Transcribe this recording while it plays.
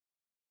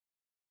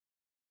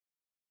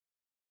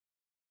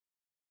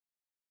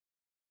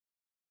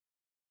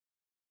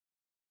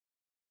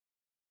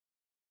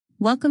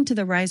Welcome to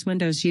the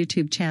RiseWindows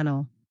YouTube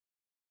channel.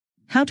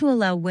 How to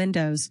allow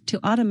Windows to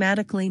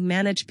automatically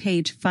manage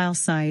page file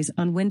size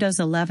on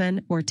Windows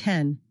 11 or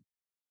 10.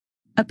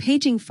 A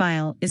paging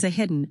file is a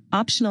hidden,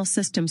 optional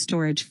system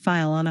storage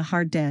file on a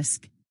hard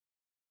disk.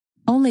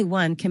 Only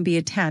one can be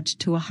attached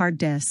to a hard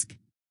disk.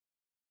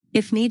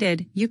 If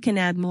needed, you can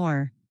add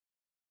more.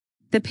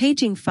 The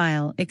paging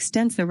file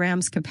extends the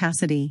RAM's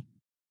capacity.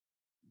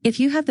 If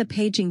you have the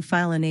paging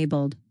file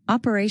enabled,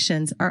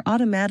 operations are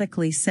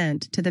automatically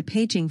sent to the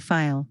paging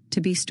file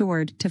to be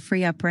stored to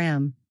free up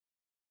RAM.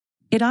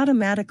 It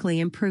automatically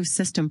improves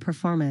system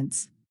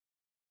performance.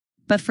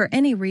 But for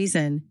any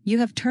reason, you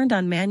have turned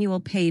on manual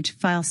page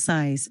file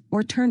size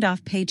or turned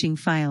off paging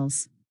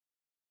files,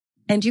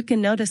 and you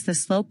can notice the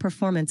slow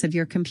performance of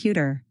your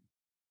computer.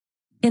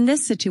 In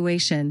this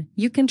situation,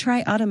 you can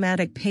try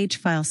automatic page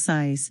file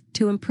size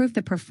to improve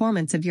the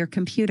performance of your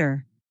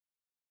computer.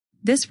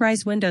 This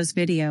RiseWindows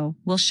video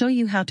will show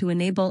you how to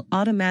enable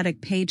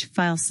automatic page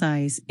file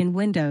size in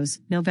Windows,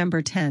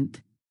 November 10th.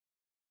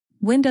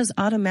 Windows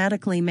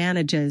automatically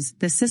manages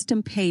the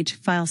system page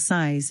file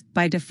size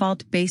by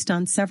default based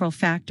on several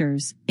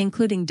factors,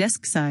 including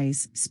disk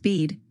size,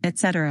 speed,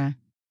 etc.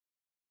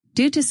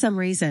 Due to some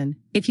reason,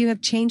 if you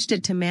have changed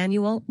it to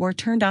manual or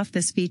turned off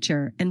this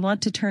feature and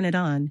want to turn it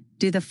on,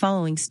 do the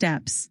following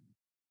steps.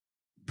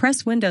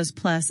 Press Windows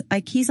plus I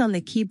keys on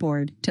the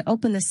keyboard to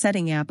open the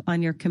Setting app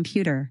on your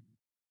computer.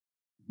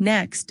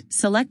 Next,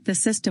 select the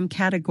System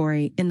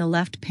category in the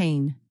left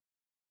pane.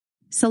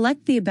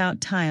 Select the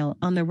About tile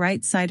on the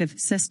right side of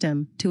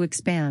System to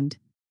expand.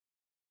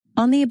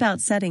 On the About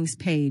Settings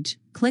page,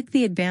 click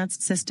the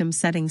Advanced System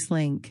Settings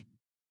link.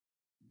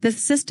 The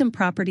System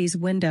Properties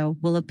window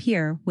will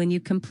appear when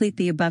you complete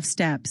the above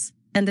steps,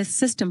 and the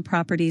System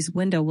Properties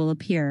window will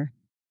appear.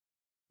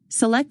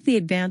 Select the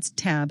Advanced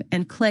tab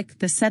and click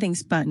the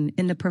Settings button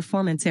in the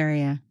Performance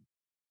area.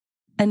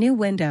 A new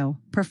window,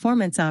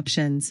 Performance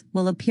Options,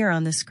 will appear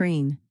on the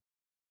screen.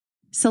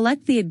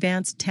 Select the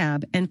Advanced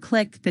tab and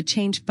click the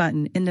Change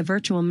button in the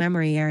Virtual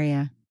Memory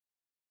area.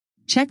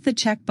 Check the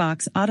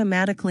checkbox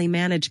Automatically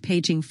Manage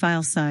Paging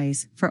File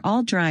Size for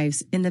all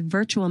drives in the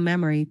Virtual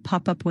Memory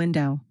pop-up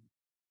window.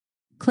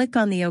 Click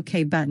on the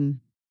OK button.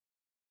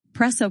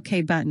 Press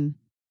OK button.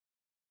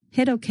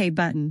 Hit OK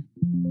button.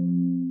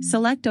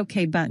 Select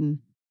OK button.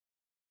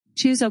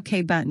 Choose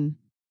OK button.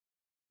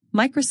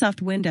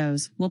 Microsoft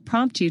Windows will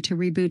prompt you to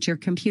reboot your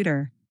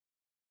computer.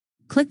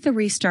 Click the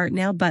Restart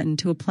Now button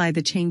to apply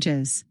the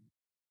changes.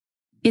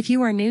 If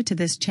you are new to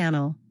this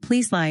channel,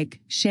 please like,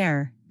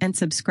 share, and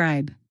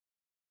subscribe.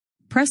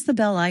 Press the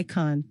bell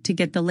icon to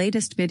get the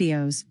latest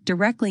videos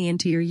directly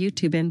into your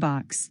YouTube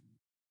inbox.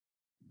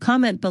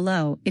 Comment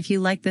below if you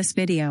like this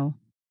video.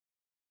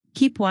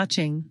 Keep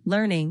watching,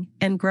 learning,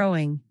 and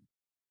growing.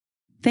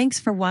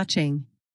 Thanks for watching.